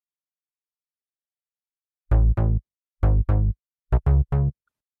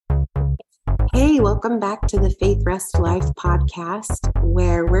Hey, welcome back to the Faith Rest Life podcast,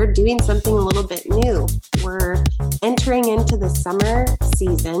 where we're doing something a little bit new. We're entering into the summer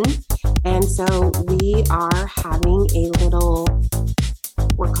season, and so we are having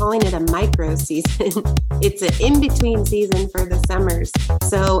we're calling it a micro season. It's an in-between season for the summers.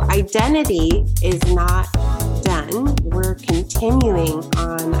 So identity is not done. We're continuing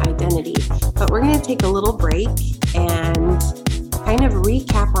on identity, but we're going to take a little break and kind of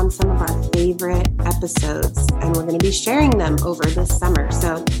recap on some of our favorite episodes, and we're going to be sharing them over this summer.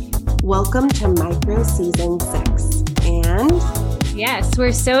 So welcome to Micro Season 6. And yes,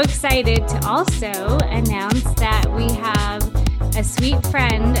 we're so excited to also announce that we have a sweet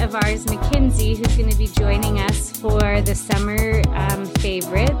friend of ours, Mackenzie, who's going to be joining us for the summer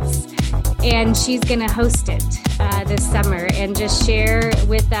favorites. And she's going to host it this summer and just share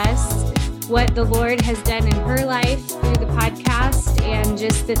with us what the Lord has done in her life through the podcast and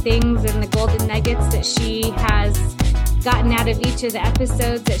just the things and the golden nuggets that she has gotten out of each of the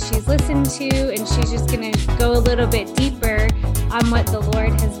episodes that she's listened to. And she's just going to go a little bit deeper on what the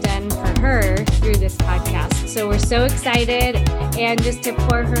Lord has done for her through this podcast. So we're so excited, and just to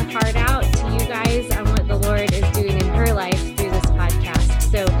pour her heart out to you guys on what the Lord is doing in her life through this podcast.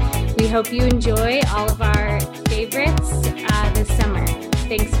 So we hope you enjoy all of our favorites this summer.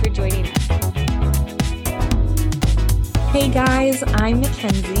 Thanks for joining us. Hey guys, I'm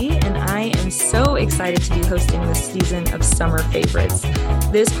Mackenzie, and I am so excited to be hosting this season of Summer Favorites.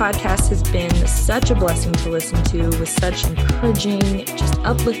 This podcast has been such a blessing to listen to, with such encouraging, just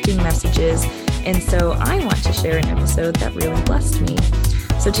uplifting messages, and so I want to share an episode that really blessed me.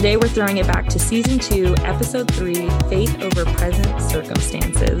 So today we're throwing it back to Season 2, Episode 3, Faith Over Present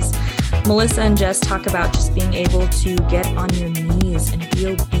Circumstances. Melissa and Jess talk about just being able to get on your knees and be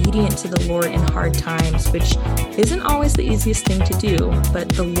obedient to the Lord in hard times, which isn't always the easiest thing to do, but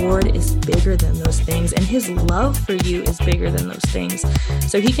the Lord is bigger than those things, and His love for you is bigger than those things.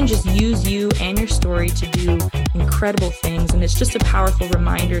 So He can just use you and your story to do incredible things, and it's just a powerful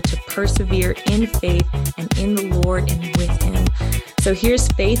reminder to persevere in faith and in the Lord and with Him. So here's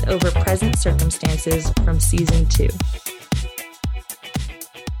Faith Over Present Circumstances from Season 2.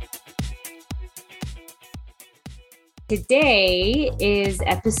 Today is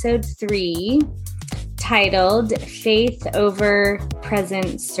Episode 3, titled Faith Over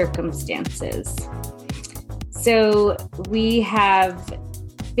Present Circumstances. So we have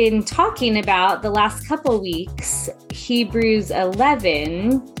been talking about the last couple weeks, Hebrews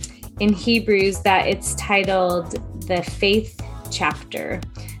 11 in Hebrews, that it's titled the Faith Chapter.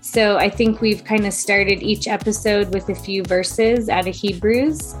 So I think we've kind of started each episode with a few verses out of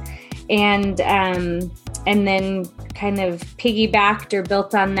Hebrews, and then kind of piggybacked or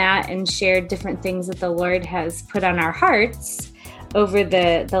built on that and shared different things that the Lord has put on our hearts over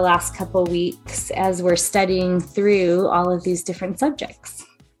the last couple weeks as we're studying through all of these different subjects.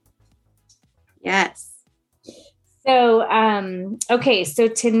 yes. So, okay, so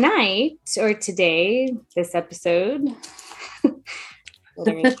tonight or today, this episode,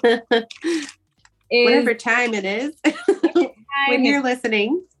 whatever time it is, when you're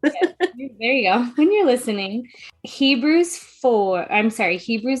listening. Yes, there you go. When you're listening, Hebrews 11,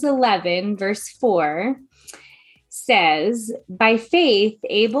 verse 4 says, "By faith,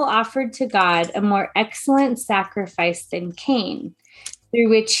 Abel offered to God a more excellent sacrifice than Cain, through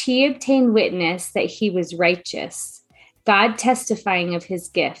which he obtained witness that he was righteous, God testifying of his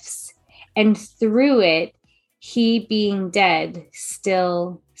gifts, and through it, he being dead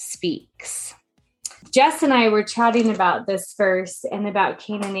still speaks." Jess and I were chatting about this verse and about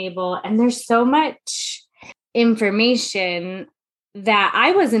Cain and Abel, and there's so much information that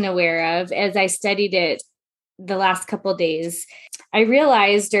I wasn't aware of as I studied it the last couple of days. I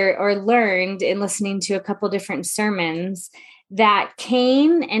realized or learned in listening to a couple different sermons that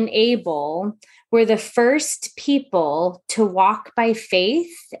Cain and Abel were the first people to walk by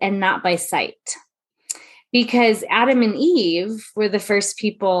faith and not by sight, because Adam and Eve were the first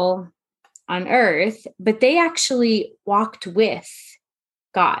people on earth, but they actually walked with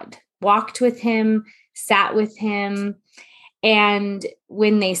God, walked with Him, sat with Him. And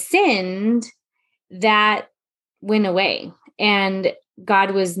when they sinned, that went away. And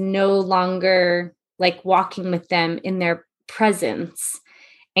God was no longer like walking with them in their presence.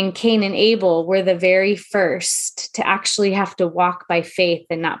 And Cain and Abel were the very first to actually have to walk by faith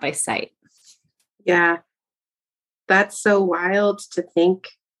and not by sight. Yeah. That's so wild to think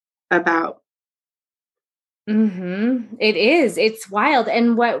about. Mm-hmm. It is. It's wild.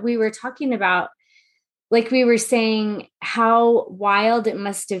 And what we were talking about, like we were saying, how wild it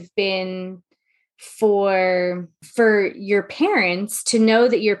must have been for your parents to know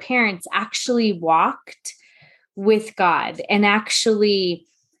that your parents actually walked with God and actually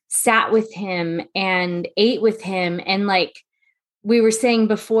sat with him and ate with him. And like we were saying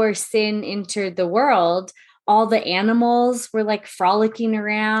before sin entered the world, all the animals were like frolicking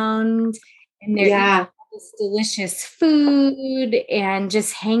around and they're eating this delicious food and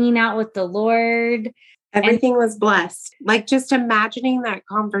just hanging out with the Lord. Everything was blessed. Like just imagining that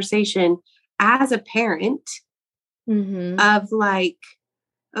conversation as a parent of like,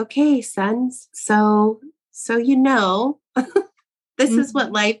 okay, sons, so this is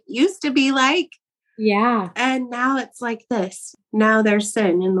what life used to be like. Yeah. And now it's like this. Now there's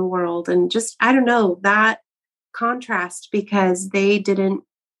sin in the world. And just, I don't know, that contrast, because they didn't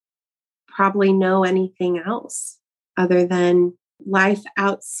probably know anything else other than life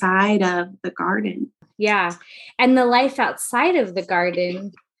outside of the garden. Yeah. And the life outside of the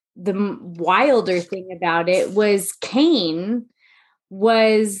garden, the wilder thing about it was Cain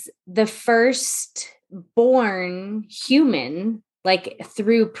was the first born human, like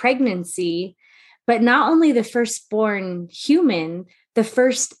through pregnancy, but not only the firstborn human, the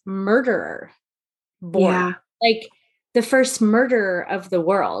first murderer born, like the first murderer of the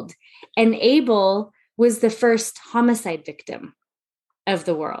world. And Abel was the first homicide victim of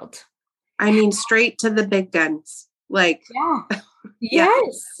the world. I mean, straight to the big guns, like,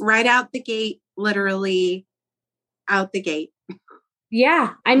 yes, right out the gate, literally out the gate.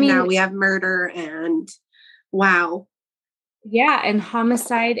 Yeah. I mean, now we have murder and wow. Yeah. And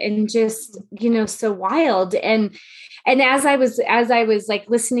homicide and just, so wild. And as I was like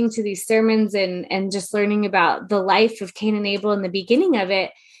listening to these sermons and just learning about the life of Cain and Abel in the beginning of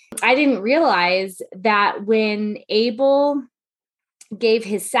it, I didn't realize that when Abel gave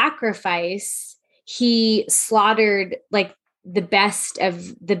his sacrifice, he slaughtered like the best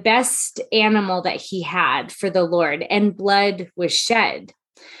animal that he had for the Lord, and blood was shed.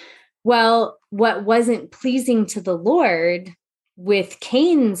 Well, what wasn't pleasing to the Lord with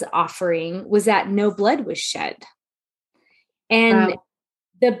Cain's offering was that no blood was shed. And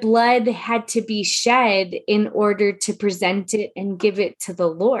the blood had to be shed in order to present it and give it to the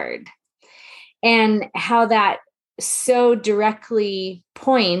Lord. And how that so directly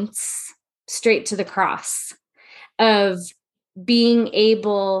points straight to the cross of being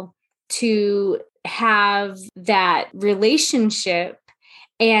able to have that relationship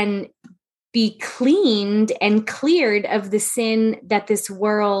and be cleaned and cleared of the sin that this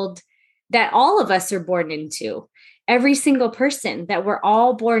world, that all of us are born into. Every single person, that we're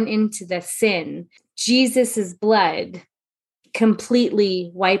all born into the sin. Jesus's blood completely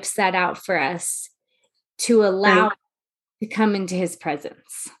wipes that out for us to allow us to come into his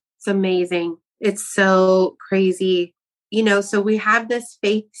presence. It's amazing. It's so crazy. So we have this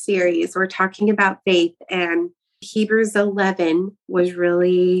faith series. We're talking about faith, and Hebrews 11 was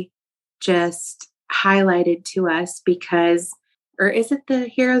really just highlighted to us because, or is it the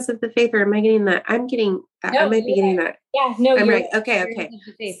heroes of the faith, or am I getting that? I'm getting that. I might be getting that. Yeah, no, I'm right. Okay.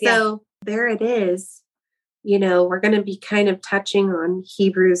 So there it is. We're going to be kind of touching on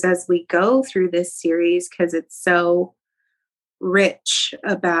Hebrews as we go through this series because it's so rich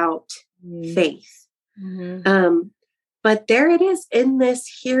about faith. Mm-hmm. But there it is in this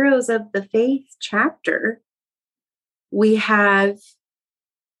Heroes of the Faith chapter. We have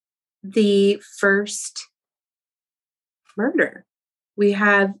the first murder. We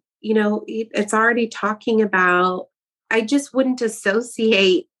have, it's already talking about, I just wouldn't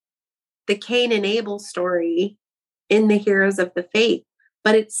associate the Cain and Abel story in the Heroes of the Faith,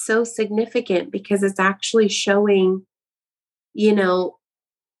 but it's so significant because it's actually showing,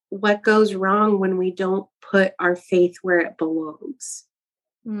 what goes wrong when we don't put our faith where it belongs.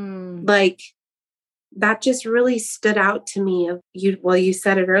 Like that just really stood out to me. You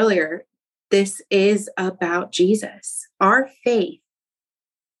said it earlier. This is about Jesus. Our faith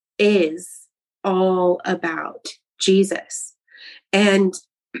is all about Jesus. And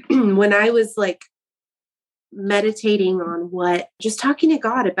when I was like meditating on just talking to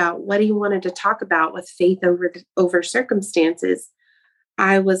God about what he wanted to talk about with faith over circumstances,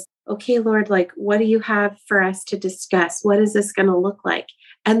 I was, okay, Lord, like, what do you have for us to discuss? What is this going to look like?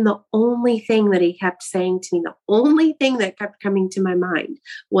 And the only thing that he kept saying to me, the only thing that kept coming to my mind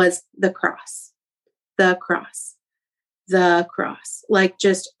was the cross, the cross, the cross, like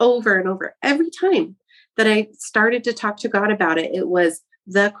just over and over. Every time that I started to talk to God about it, it was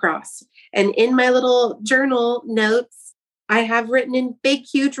the cross. And in my little journal notes, I have written in big,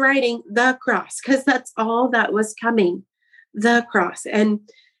 huge writing, the cross, because that's all that was coming. The cross. And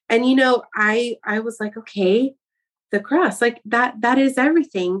I was like, okay, the cross, like that is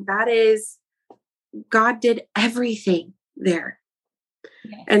everything. That is God did everything there.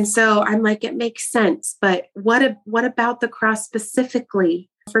 Yes. And so I'm like, it makes sense. But what about the cross specifically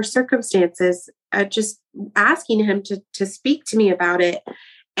for circumstances? Just asking him to speak to me about it.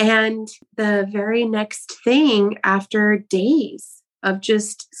 And the very next thing after days of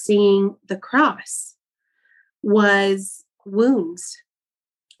just seeing the cross was wounds,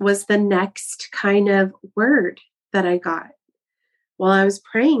 was the next kind of word that I got while I was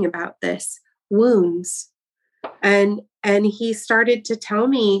praying about this, wounds. And he started to tell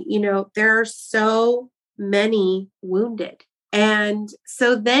me, there are so many wounded. And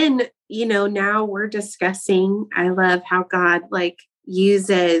so then, now we're discussing, I love how God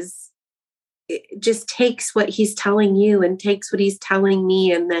just takes what he's telling you and takes what he's telling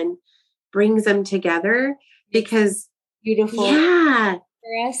me and then brings them together because beautiful. Yeah.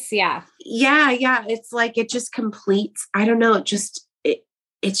 For us. Yeah. Yeah. It's like, it just completes. I don't know.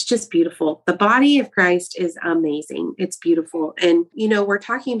 It's just beautiful. The body of Christ is amazing. It's beautiful. And, we're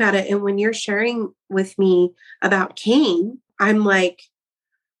talking about it. And when you're sharing with me about Cain, I'm like,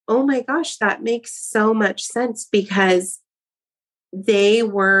 oh my gosh, that makes so much sense because they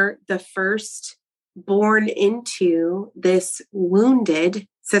were the first born into this wounded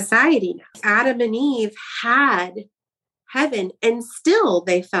society. Adam and Eve had heaven and still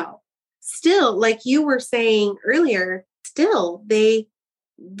they fell. Still, like you were saying earlier, still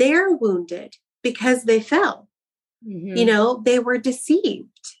they're wounded because they fell. Mm-hmm. They were deceived.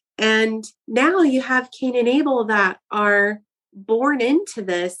 And now you have Cain and Abel that are born into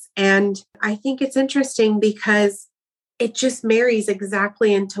this. And I think it's interesting because it just marries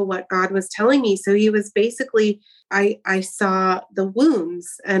exactly into what God was telling me. So he was basically, I saw the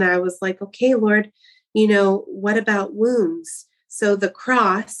wounds and I was like, okay, Lord, what about wounds? So the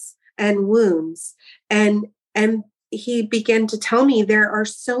cross and wounds and he began to tell me there are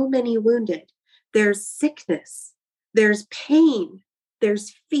so many wounded. There's sickness, there's pain,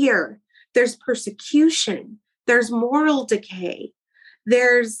 there's fear, there's persecution, there's moral decay,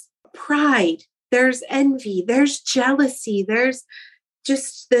 there's pride, there's envy, there's jealousy, there's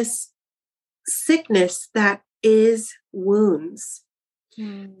just this sickness that is wounds.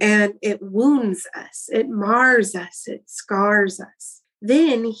 And it wounds us, it mars us, it scars us.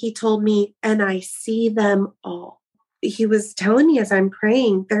 Then he told me, and I see them all. He was telling me as I'm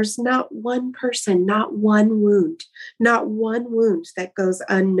praying, there's not one person, not one wound that goes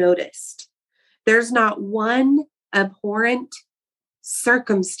unnoticed. There's not one abhorrent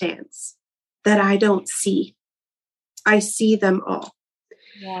circumstance that I don't see. I see them all.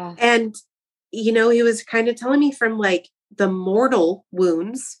 Yeah. And, he was kind of telling me from like the mortal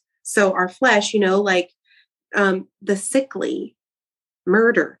wounds. So our flesh, the sickly,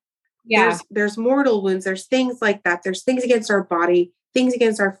 murder. Yeah. There's mortal wounds. There's things like that. There's things against our body, things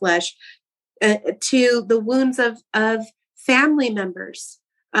against our flesh, to the wounds of family members,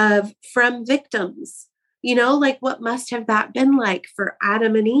 from victims. What must have that been like for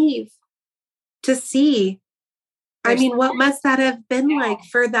Adam and Eve to see? What must that have been like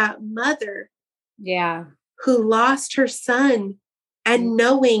for that mother? Yeah. Who lost her son and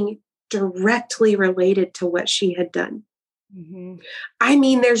knowing directly related to what she had done.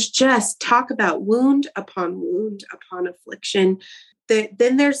 Mm-hmm. There's just talk about wound upon affliction.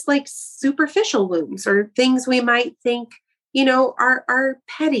 Then there's like superficial wounds or things we might think, are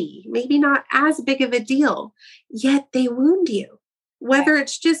petty, maybe not as big of a deal, yet they wound you. Whether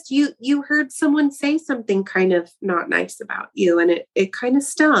it's just you heard someone say something kind of not nice about you and it kind of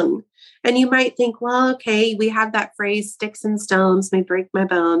stung. And you might think, well, okay, we have that phrase, sticks and stones may break my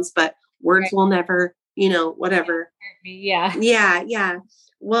bones, but words will never, whatever. Yeah. Yeah.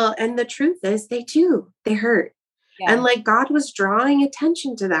 Well, and the truth is they do. They hurt. Yeah. And like God was drawing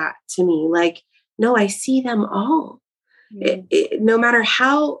attention to that to me. Like, no, I see them all. No matter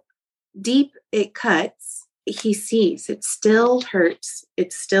how deep it cuts, he sees it still hurts.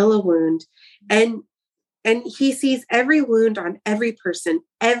 It's still a wound. And he sees every wound on every person,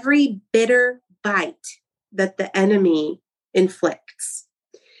 every bitter bite that the enemy inflicts.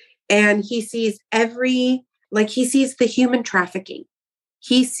 And he sees he sees the human trafficking.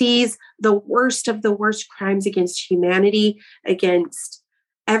 He sees the worst of the worst crimes against humanity, against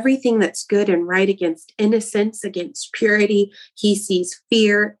everything that's good and right, against innocence, against purity. He sees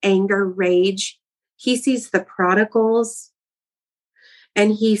fear, anger, rage. He sees the prodigals,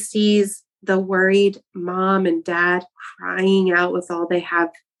 and he sees the worried mom and dad crying out with all they have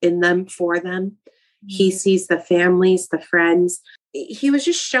in them for them. He sees the families, the friends. He was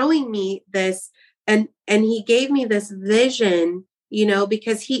just showing me this, and he gave me this vision,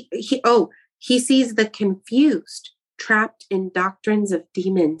 because he sees the confused, trapped in doctrines of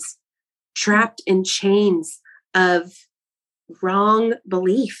demons. trapped in chains of wrong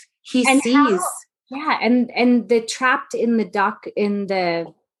belief. He sees. And the trapped in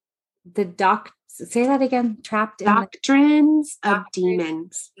the say that again. Trapped in doctrines of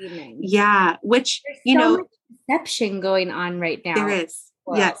demons. Yeah, which there's so much deception going on right now. There is.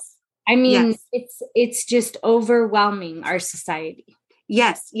 Yes. I mean, it's just overwhelming our society.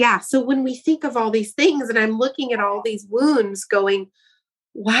 Yes. Yeah. So when we think of all these things, and I'm looking at all these wounds going,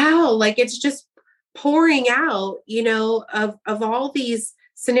 wow, like it's just pouring out, of all these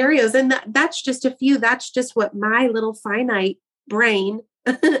scenarios. And that's just a few. That's just what my little finite brain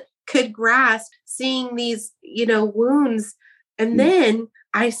could grasp, seeing these, wounds. And then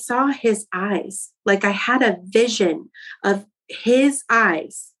I saw his eyes. Like I had a vision of his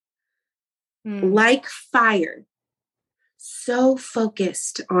eyes, like fire, so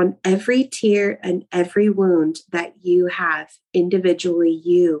focused on every tear and every wound that you have individually,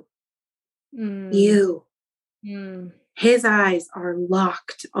 you. His eyes are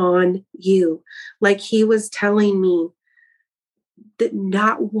locked on you. Like he was telling me that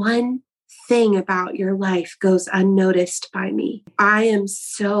not one thing about your life goes unnoticed by me. I am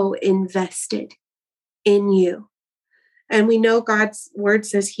so invested in you. And we know God's word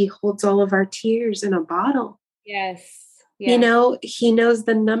says he holds all of our tears in a bottle. Yes. He knows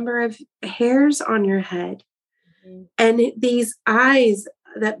the number of hairs on your head. And these eyes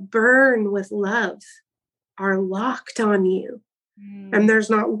that burn with love are locked on you. And there's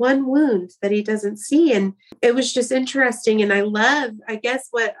not one wound that he doesn't see. And it was just interesting. And I guess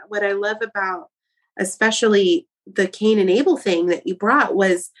what I love about especially the Cain and Abel thing that you brought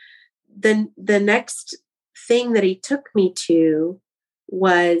was the next thing that he took me to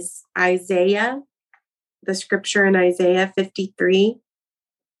was Isaiah, the scripture in Isaiah 53.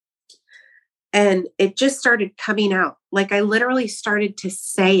 And it just started coming out. Like I literally started to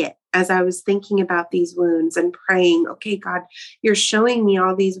say it as I was thinking about these wounds and praying, okay, God, you're showing me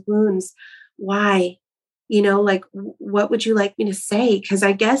all these wounds. Why? What would you like me to say? Because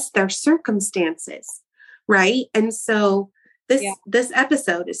I guess they're circumstances, right? And so this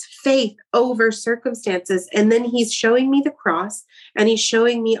episode is faith over circumstances. And then he's showing me the cross and he's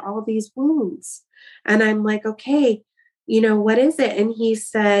showing me all these wounds. And I'm like, okay, what is it? And he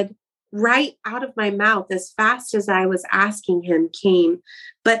said, right out of my mouth, as fast as I was asking him, came,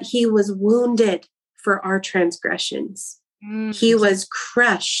 but he was wounded for our transgressions. He was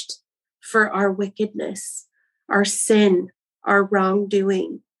crushed for our wickedness, our sin, our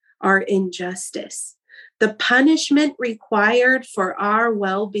wrongdoing, our injustice. The punishment required for our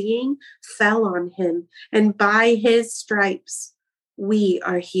well-being fell on him, and by his stripes, we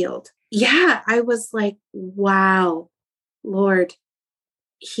are healed. Yeah, I was like, wow, Lord.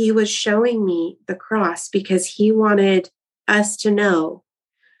 He was showing me the cross because he wanted us to know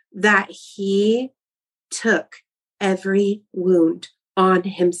that he took every wound on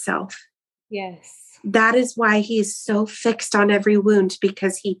himself. Yes. That is why he's so fixed on every wound,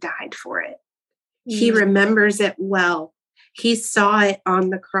 because he died for it. He remembers it well. He saw it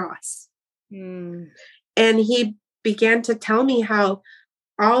on the cross. And he began to tell me how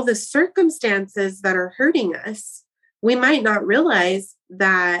all the circumstances that are hurting us, we might not realize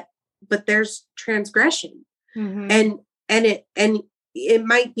that, but there's transgression. And it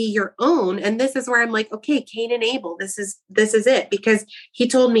might be your own. And this is where I'm like, okay, Cain and Abel, this is it. Because he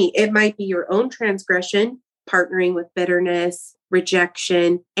told me it might be your own transgression, partnering with bitterness,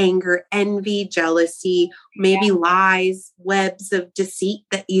 rejection, anger, envy, jealousy, maybe lies, webs of deceit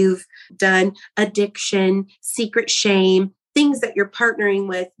that you've done, addiction, secret shame, things that you're partnering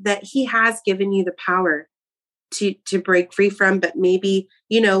with that he has given you the power to break free from. But maybe,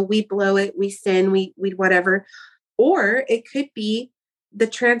 we blow it, we sin, we whatever. Or it could be the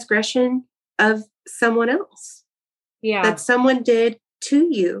transgression of someone else. Yeah. That someone did to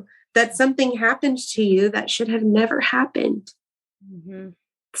you, that something happened to you that should have never happened.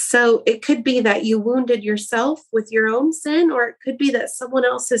 So it could be that you wounded yourself with your own sin, or it could be that someone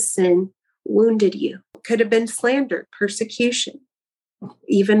else's sin wounded you. It could have been slander, persecution,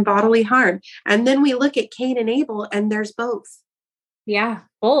 even bodily harm. And then we look at Cain and Abel, and there's both. Yeah,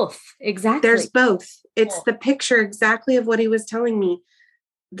 both. Exactly. There's both. It's the picture exactly of what he was telling me.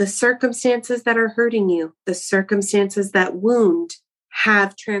 The circumstances that are hurting you, the circumstances that wound,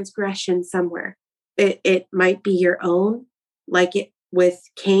 have transgression somewhere. It might be your own. Like it with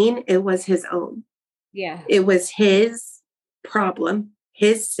Cain, it was his own. Yeah. It was his problem,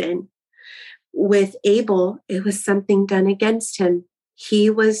 his sin. With Abel, it was something done against him. He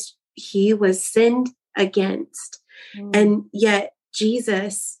was sinned against. And yet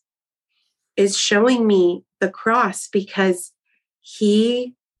Jesus is showing me the cross because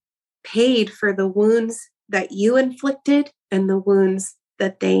he paid for the wounds that you inflicted and the wounds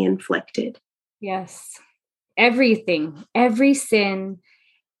that they inflicted. Yes. Everything, every sin,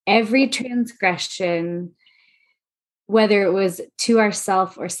 every transgression, whether it was to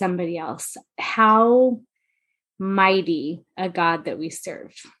ourselves or somebody else, how mighty a God that we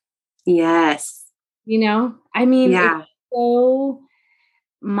serve. Yes. I mean, Yeah. it's so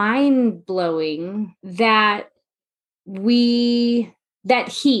mind-blowing that he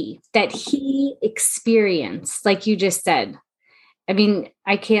experienced, like you just said. I mean,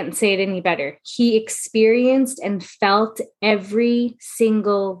 I can't say it any better. He experienced and felt every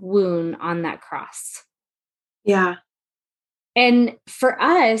single wound on that cross. Yeah. And for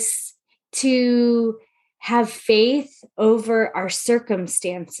us to have faith over our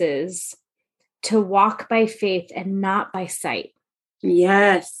circumstances, to walk by faith and not by sight.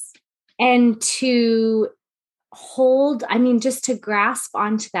 Yes. And to just to grasp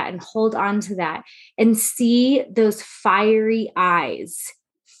onto that and hold on to that and see those fiery eyes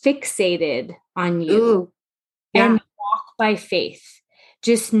fixated on you. Ooh. Yeah. And walk by faith,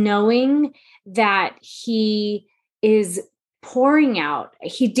 just knowing that he is pouring out.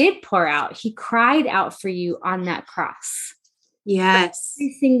 He did pour out. He cried out for you on that cross. Yes.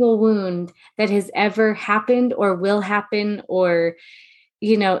 Every single wound that has ever happened or will happen or,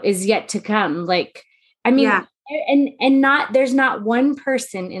 is yet to come. There's not one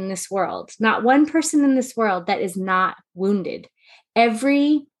person in this world that is not wounded.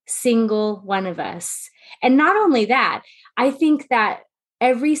 Every single one of us. And not only that, I think that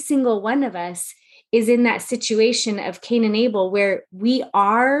every single one of us is in that situation of Cain and Abel where we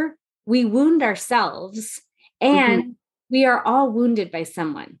wound ourselves and we are all wounded by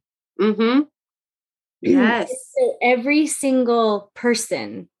someone. Mm-hmm. Yes. So every single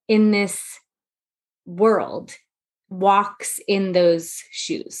person in this world walks in those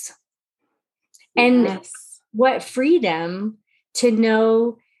shoes. And yes. What freedom to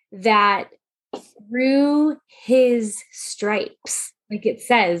know that through his stripes, like it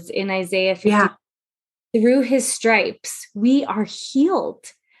says in Isaiah 50, through his stripes, we are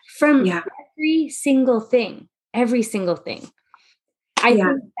healed from every single thing. Every single thing. I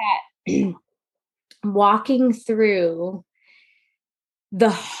think that walking through the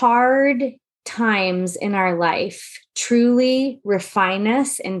hard times in our life truly refine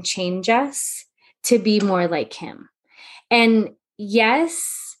us and change us to be more like him. And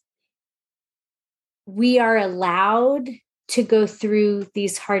yes, we are allowed to go through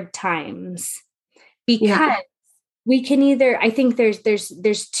these hard times because we can either, I think there's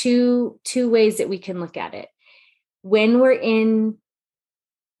two ways that we can look at it. When we're in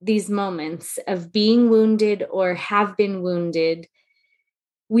these moments of being wounded or have been wounded,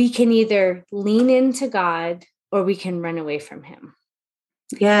 we can either lean into God or we can run away from him.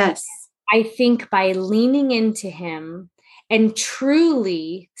 Yes. I think by leaning into him and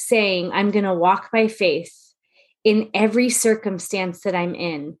truly saying, I'm going to walk by faith in every circumstance that I'm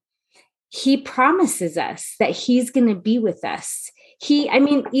in, he promises us that he's going to be with us. I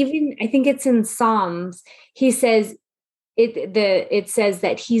think it's in Psalms, he says, it says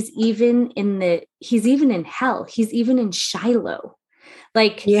that he's even in hell. He's even in Shiloh.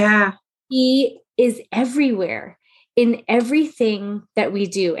 He is everywhere in everything that we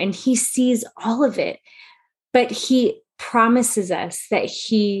do, and he sees all of it, but he promises us that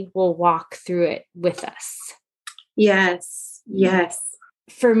he will walk through it with us. Yes. Yes.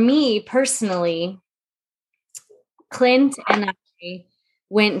 For me personally, Clint and I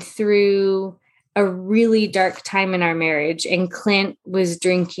went through a really dark time in our marriage, and Clint was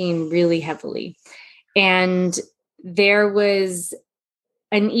drinking really heavily. And there was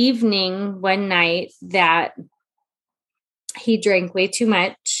an evening one night that he drank way too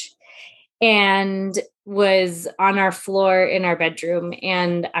much and was on our floor in our bedroom.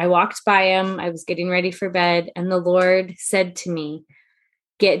 And I walked by him. I was getting ready for bed. And the Lord said to me,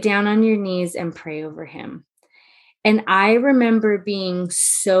 get down on your knees and pray over him. And I remember being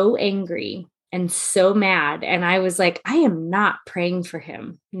so angry and so mad. And I was like, I am not praying for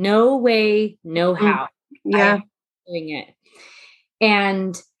him. No way, no how. Yeah. I'm doing it.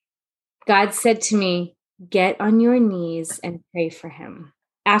 And God said to me, get on your knees and pray for him.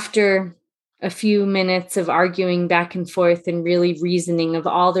 After a few minutes of arguing back and forth and really reasoning of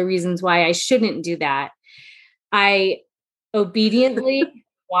all the reasons why I shouldn't do that, I obediently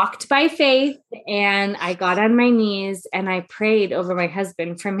walked by faith and I got on my knees and I prayed over my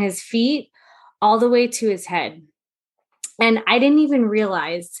husband from his feet all the way to his head. And I didn't even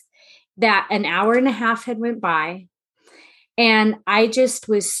realize that an hour and a half had went by. And I just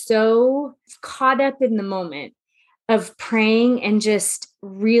was so caught up in the moment of praying and just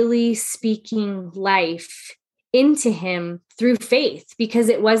really speaking life into him through faith, because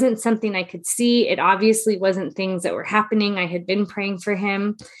it wasn't something I could see. It obviously wasn't things that were happening. I had been praying for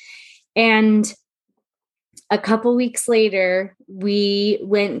him. And a couple weeks later, we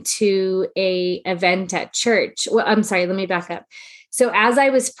went to a event at church. Well, I'm sorry, let me back up. So as I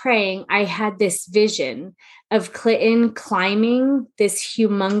was praying, I had this vision of Clinton climbing this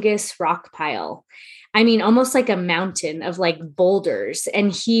humongous rock pile. I mean, almost like a mountain of like boulders,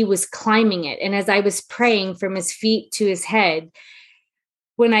 and he was climbing it. And as I was praying from his feet to his head,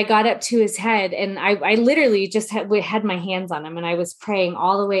 when I got up to his head, and I literally just had my hands on him and I was praying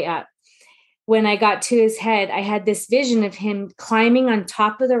all the way up. When I got to his head, I had this vision of him climbing on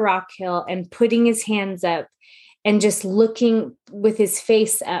top of the rock hill and putting his hands up and just looking with his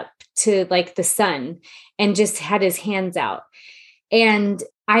face up to like the sun and just had his hands out. And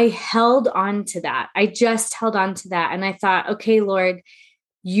I held on to that. I just held on to that. And I thought, okay, Lord,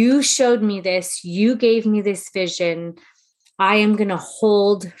 you showed me this. You gave me this vision. I am going to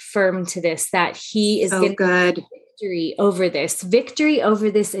hold firm to this, that he is so good. Victory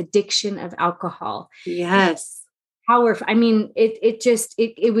over this addiction of alcohol. Yes. Powerful. I mean,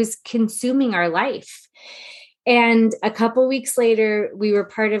 it was consuming our life. And a couple weeks later, we were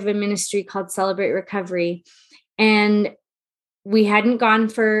part of a ministry called Celebrate Recovery. And we hadn't gone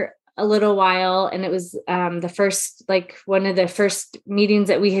for a little while. And it was one of the first meetings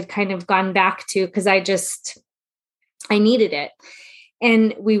that we had kind of gone back to, because I needed it.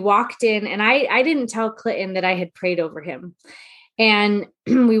 And we walked in, and I didn't tell Clinton that I had prayed over him. And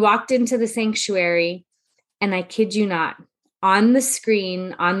we walked into the sanctuary, and I kid you not, on the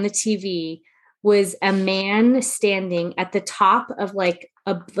screen, on the TV, was a man standing at the top of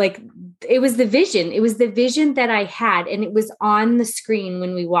it was the vision. It was the vision that I had. And it was on the screen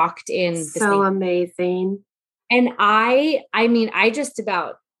when we walked in. So amazing. And I just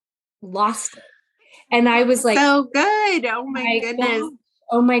about lost it. And I was like, so good. Oh my goodness.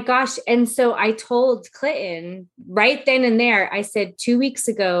 Oh my gosh. And so I told Clinton right then and there, I said, 2 weeks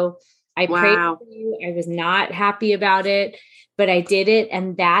ago, I prayed for you. I was not happy about it, but I did it.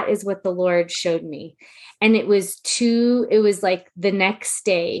 And that is what the Lord showed me. And it was like the next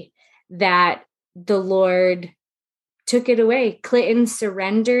day that the Lord took it away. Clinton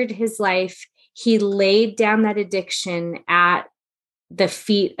surrendered his life. He laid down that addiction at the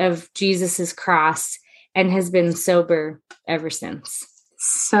feet of Jesus's cross and has been sober ever since.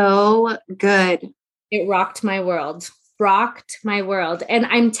 So good. It rocked my world. And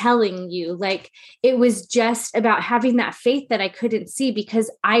I'm telling you, like, it was just about having that faith that I couldn't see, because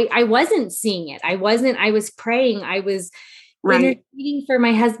I wasn't seeing it. I was praying. I was interceding for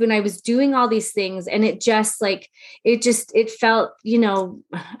my husband. I was doing all these things. And it felt,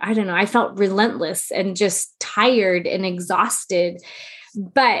 I don't know, I felt relentless and just tired and exhausted.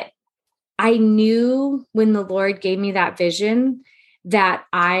 But I knew when the Lord gave me that vision that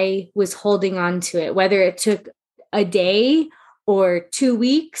I was holding on to it, whether it took a day or 2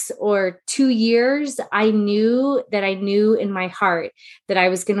 weeks or 2 years. I knew in my heart that I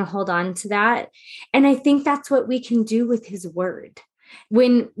was going to hold on to that. And I think that's what we can do with his word.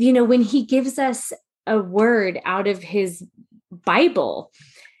 When he gives us a word out of his Bible.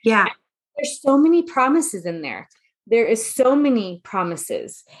 Yeah. There's so many promises in there. There is so many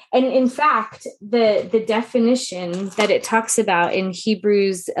promises. And in fact, the definition that it talks about in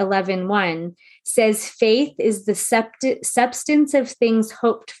Hebrews 11:1 says, faith is the substance of things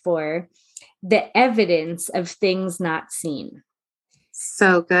hoped for, the evidence of things not seen.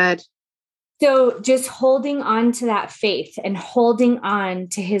 So good. So just holding on to that faith and holding on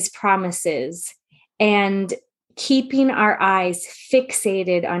to his promises and keeping our eyes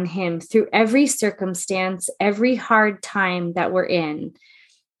fixated on him through every circumstance, every hard time that we're in.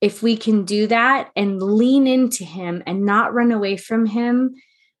 If we can do that and lean into him and not run away from him,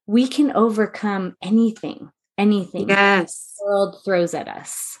 we can overcome anything yes. the world throws at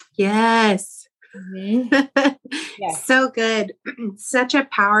us. Yes. Mm-hmm. Yes. So good. Such a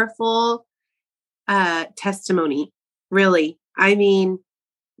powerful testimony, really. I mean,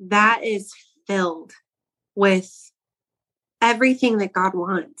 that is filled with everything that God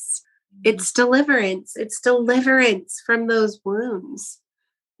wants. It's deliverance. It's deliverance from those wounds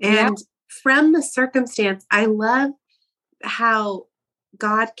and from the circumstance. I love how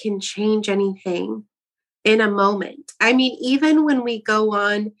God can change anything in a moment. I mean, even when we go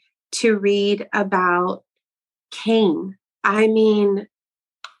on to read about Cain, I mean,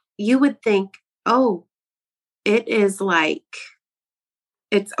 you would think, oh, it is like,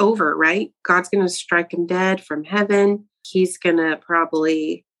 it's over, right? God's going to strike him dead from heaven. He's going to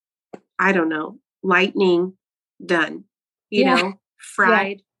probably, I don't know, lightning done, Yeah.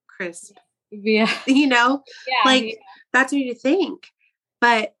 fried, crisp, Yeah. like Yeah. that's what you think.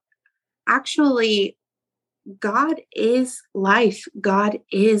 But actually, God is life. God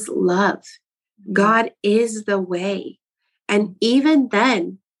is love. God is the way. And even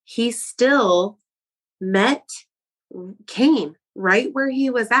then, he still met Cain right where he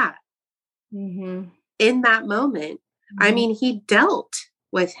was at in that moment. I mean, he dealt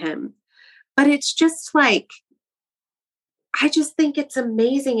with him. But it's just like, I just think it's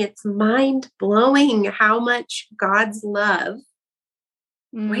amazing. It's mind blowing how much God's love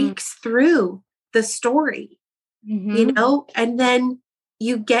breaks through the story, and then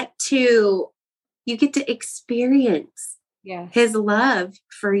you get to experience his love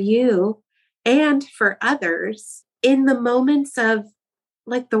for you and for others in the moments of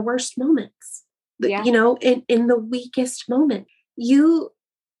like the worst moments, in the weakest moment. You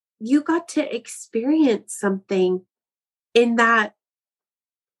got to experience something in that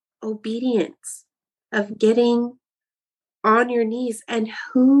obedience of getting on your knees, and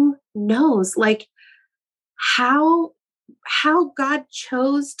who knows, like how God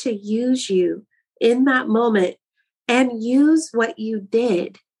chose to use you in that moment and use what you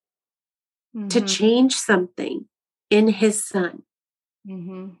did to change something in his son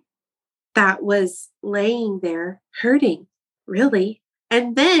that was laying there hurting, really,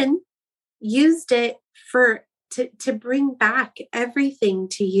 and then used it to bring back everything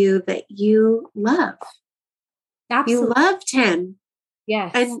to you that you love. Absolutely. You loved him.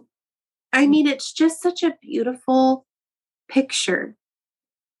 Yes. And I mean, it's just such a beautiful picture.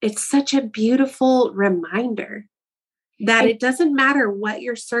 It's such a beautiful reminder that it doesn't matter what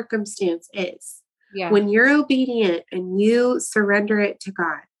your circumstance is. Yeah. When you're obedient and you surrender it to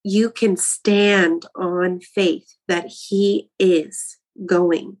God, you can stand on faith that he is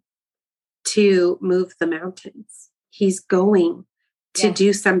going to move the mountains. He's going to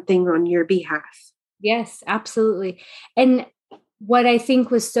do something on your behalf. Yes, absolutely. And what I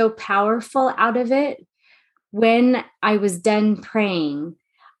think was so powerful out of it, when I was done praying,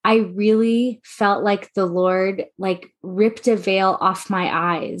 I really felt like the Lord ripped a veil off my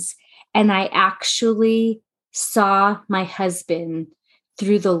eyes, and I actually saw my husband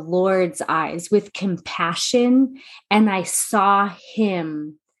through the Lord's eyes with compassion, and I saw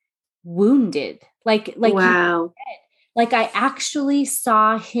him wounded. Wow. I actually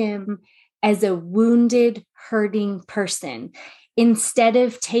saw him as a wounded, hurting person, instead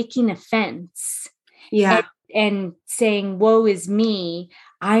of taking offense and saying, woe is me,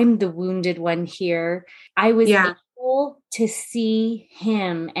 I'm the wounded one here. I was able to see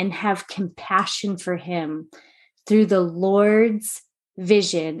him and have compassion for him through the Lord's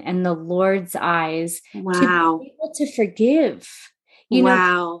vision and the Lord's eyes. Wow. To be able to forgive,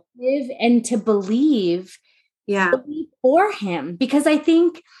 to live and to believe for him. Because I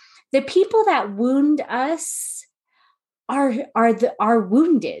think the people that wound us are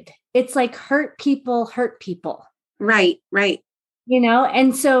wounded. It's like hurt people hurt people. Right.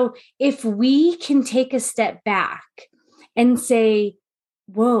 And so if we can take a step back and say,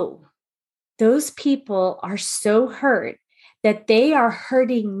 whoa, those people are so hurt that they are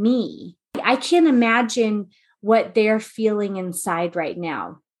hurting me. I can't imagine what they're feeling inside right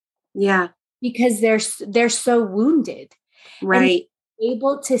now. Yeah. Because they're so wounded. Right. And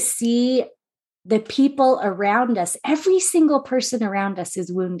able to see the people around us, every single person around us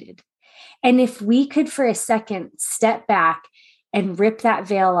is wounded. And if we could for a second step back and rip that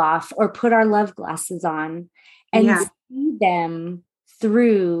veil off, or put our love glasses on and see them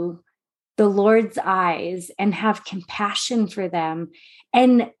through the Lord's eyes and have compassion for them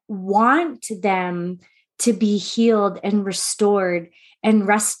and want them to be healed and restored and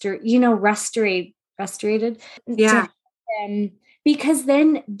restorated. Yeah. Because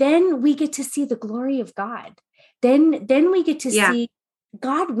then we get to see the glory of God. Then we get to see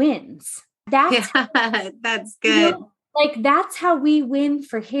God wins. That's good. That's how we win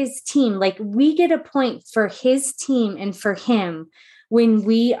for his team. We get a point for his team and for him when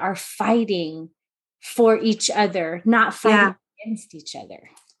we are fighting for each other, not fighting against each other.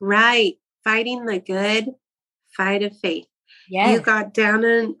 Right. Fighting the good fight of faith. Yes. You got down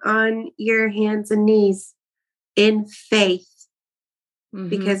on your hands and knees in faith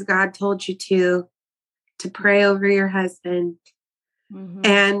because God told you to pray over your husband.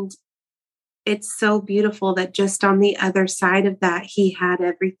 And it's so beautiful that just on the other side of that, he had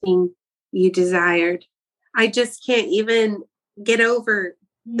everything you desired. I just can't even get over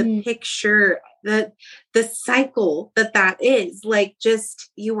the picture, the cycle that is. Just,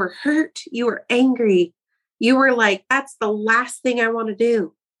 you were hurt, you were angry, you were like, that's the last thing I want to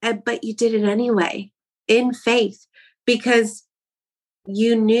do. But you did it anyway. in faith, because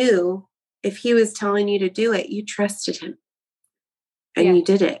you knew if he was telling you to do it, you trusted him and you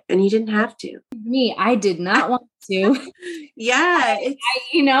did it and you didn't have to. Me, I did not want to. Yeah.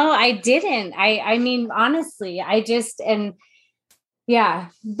 I didn't. I mean, honestly, but.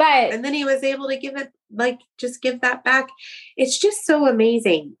 And then he was able to give it, just give that back. It's just so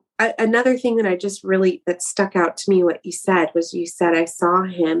amazing. Another thing that that stuck out to me, what you said, I saw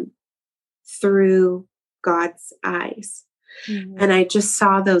him through God's eyes. Mm-hmm. And I just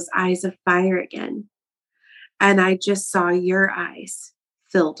saw those eyes of fire again. And I just saw your eyes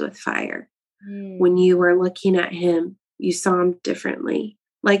filled with fire. Mm. When you were looking at him, you saw him differently.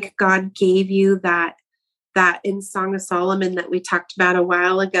 Like God gave you that in Song of Solomon that we talked about a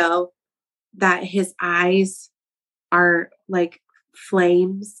while ago, that his eyes are like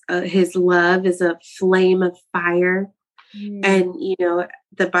flames. His love is a flame of fire. Mm. And,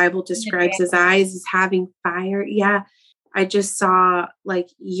 the Bible describes his eyes as having fire. Yeah. I just saw like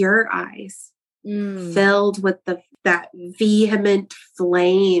your eyes filled with that vehement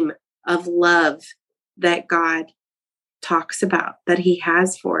flame of love that God talks about, that he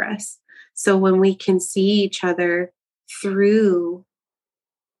has for us. So when we can see each other through,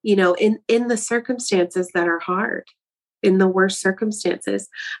 in the circumstances that are hard, in the worst circumstances.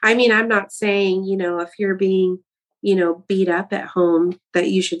 I mean, I'm not saying, if you're being, beat up at home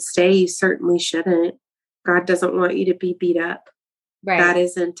that you should stay. You certainly shouldn't. God doesn't want you to be beat up. Right. That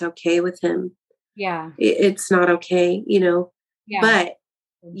isn't okay with him. Yeah. It's not okay, yeah. But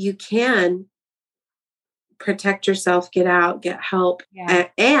you can protect yourself, get out, get help,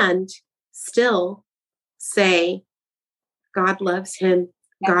 and still say, God loves him.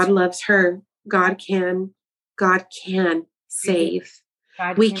 God loves her. God can save.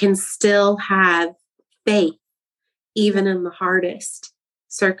 We can still have faith, even in the hardest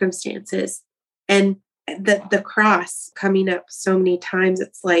circumstances. And the cross coming up so many times,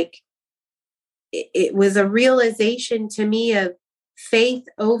 it's like, it was a realization to me of faith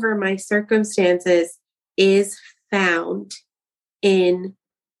over my circumstances is found in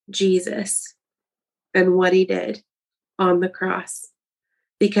Jesus and what he did on the cross.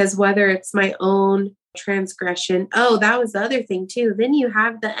 Because whether it's my own transgression, that was the other thing too. Then you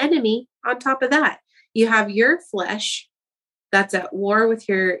have the enemy on top of that. You have your flesh that's at war with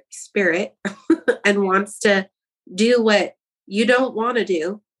your spirit and wants to do what you don't want to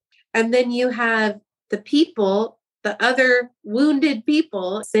do. And then you have the people, the other wounded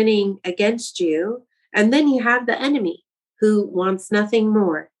people sinning against you. And then you have the enemy who wants nothing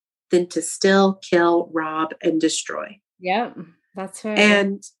more than to still kill, rob, and destroy. Yep, that's right.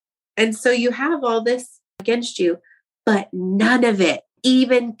 And so you have all this against you, but none of it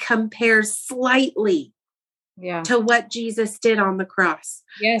even compares slightly to what Jesus did on the cross.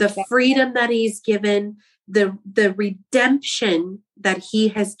 Yes, the freedom that he's given, the redemption that he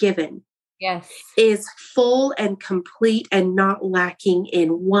has given is full and complete and not lacking in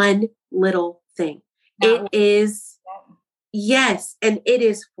one little thing. It is, and it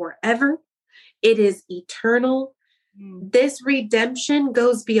is forever. It is eternal. This redemption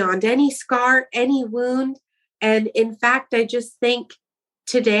goes beyond any scar, any wound. And in fact, I just think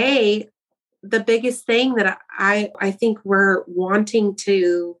today, the biggest thing that I think we're wanting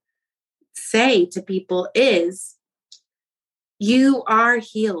to say to people is, you are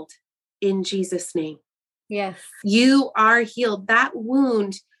healed in Jesus' name. Yes. You are healed. That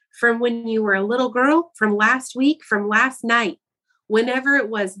wound from when you were a little girl, from last week, from last night, whenever it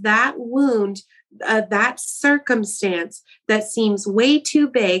was, that wound, that circumstance that seems way too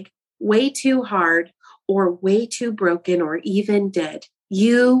big, way too hard, or way too broken, or even dead,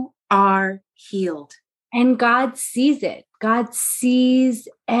 you are healed. And God sees it. God sees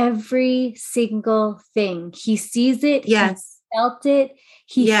every single thing. He sees it. Yes. He felt it.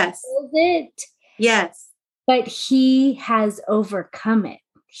 He feels it. Yes. But he has overcome it.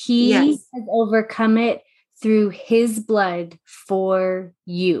 He has overcome it through his blood for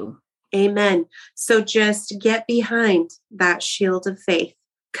you. Amen. So just get behind that shield of faith,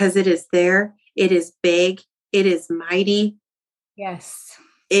 because it is there. It is big. It is mighty. Yes.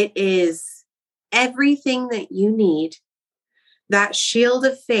 It is everything that you need. That shield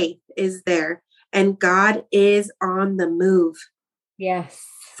of faith is there, and God is on the move. Yes.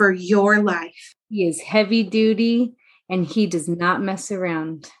 For your life. He is heavy duty and he does not mess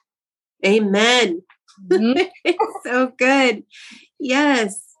around. Amen. Mm-hmm. It's so good.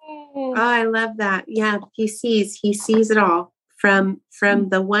 Yes. Oh, I love that. Yeah. He sees it all from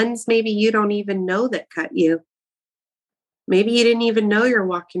the ones maybe you don't even know that cut you. Maybe you didn't even know you're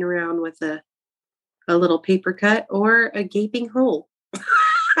walking around with a little paper cut or a gaping hole.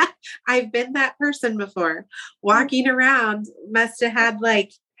 I've been that person before. Walking around, must have had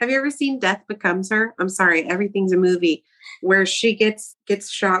like, have you ever seen Death Becomes Her? I'm sorry, everything's a movie where she gets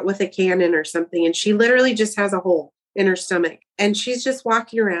shot with a cannon or something, and she literally just has a hole in her stomach, and she's just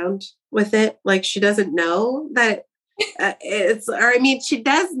walking around with it like she doesn't know that she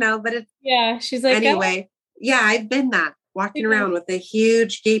does know, but it's she's like, anyway. Yeah, I've been that walking around with a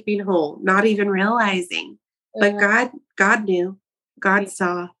huge gaping hole, not even realizing. But God knew, God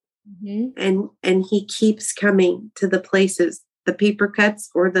saw, and he keeps coming to the places, the paper cuts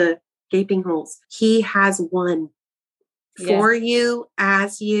or the gaping holes. He has one for you,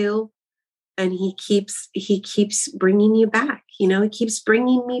 as you, and he keeps bringing you back. He keeps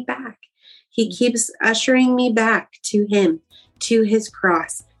bringing me back. He keeps ushering me back to him, to his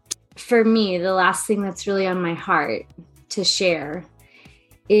cross. For me, the last thing that's really on my heart to share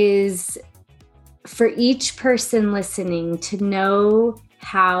is for each person listening to know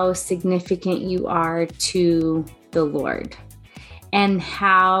how significant you are to the Lord, and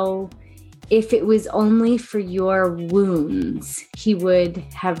how if it was only for your wounds, he would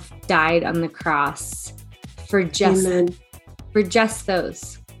have died on the cross for just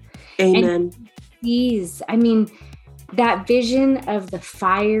those. Amen. And that vision of the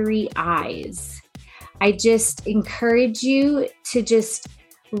fiery eyes, I just encourage you to just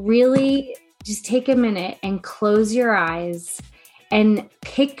really just take a minute and close your eyes and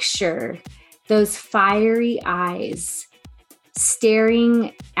picture those fiery eyes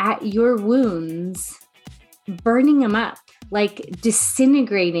staring at your wounds, burning them up, like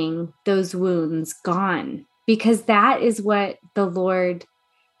disintegrating those wounds, gone. Because that is what the Lord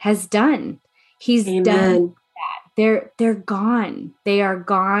has done. He's done that. They're gone. They are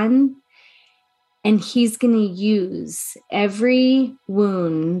gone. And he's going to use every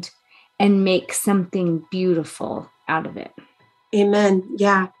wound and make something beautiful out of it. Amen.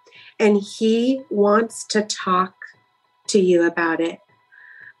 Yeah. And he wants to talk to you about it.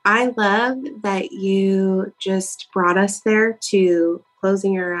 I love that you just brought us there to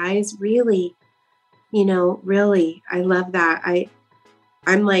closing our eyes. Really, really, I love that.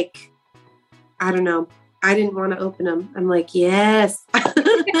 I'm like, I don't know. I didn't want to open them. I'm like, yes.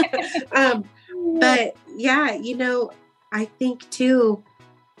 But yeah, I think too,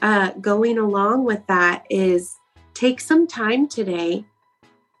 going along with that is take some time today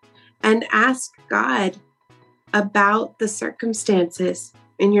and ask God about the circumstances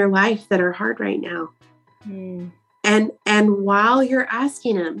in your life that are hard right now. And while you're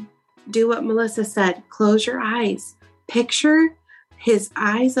asking him, do what Melissa said, close your eyes, picture his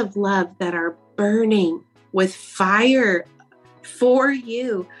eyes of love that are burning with fire for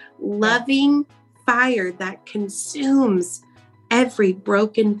you, loving fire that consumes every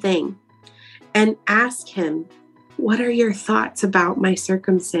broken thing, and ask him, what are your thoughts about my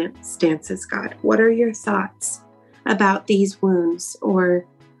circumstances, God? What are your thoughts about these wounds or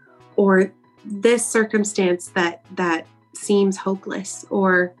this circumstance that seems hopeless,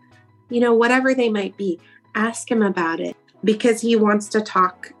 or, whatever they might be? Ask him about it, because he wants to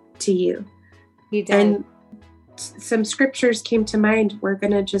talk to you. He does. And some scriptures came to mind. We're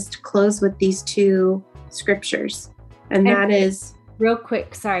going to just close with these two scriptures. And that is... Real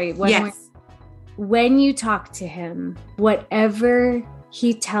quick, sorry. Yes. When you talk to him, whatever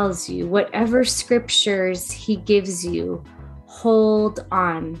he tells you, whatever scriptures he gives you, hold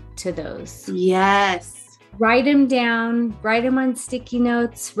on to those. Yes. Write them down, write them on sticky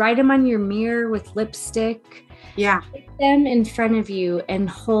notes, write them on your mirror with lipstick. Yeah. Put them in front of you and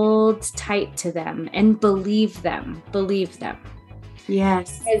hold tight to them and believe them. Believe them.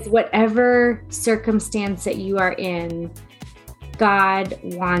 Yes. Because whatever circumstance that you are in, God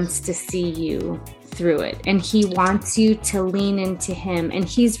wants to see you through it. And he wants you to lean into him. And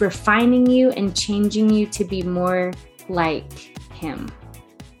he's refining you and changing you to be more like him.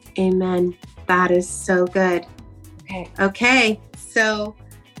 Amen. That is so good. Okay. So,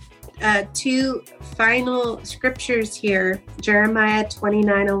 two final scriptures here. Jeremiah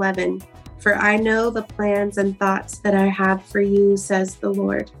 29:11. For I know the plans and thoughts that I have for you, says the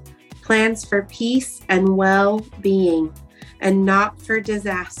Lord. Plans for peace and well-being, and not for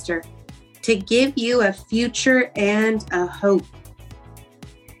disaster, to give you a future and a hope.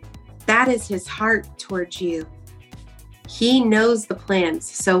 That is his heart towards you. He knows the plans.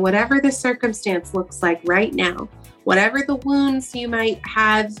 So whatever the circumstance looks like right now, whatever the wounds you might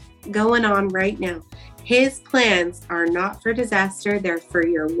have going on right now, his plans are not for disaster. They're for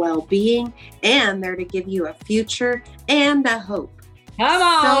your well-being, and they're to give you a future and a hope. Come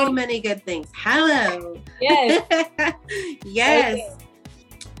on. So many good things. Hello. Yes. Yes.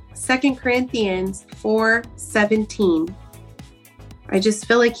 2 Corinthians 4:17. I just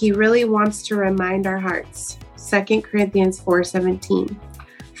feel like he really wants to remind our hearts. 2 Corinthians 4:17.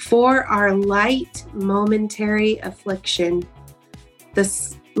 For our light momentary affliction, the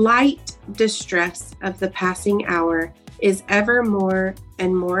slight distress of the passing hour is ever more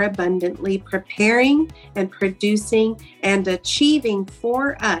and more abundantly preparing and producing and achieving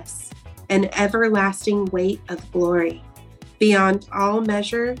for us an everlasting weight of glory, beyond all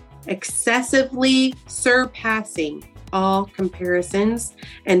measure, excessively surpassing all comparisons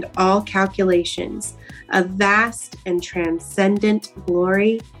and all calculations, a vast and transcendent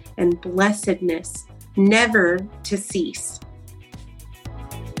glory and blessedness never to cease.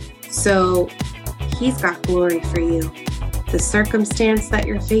 So he's got glory for you. The circumstance that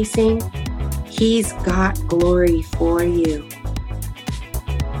you're facing, he's got glory for you.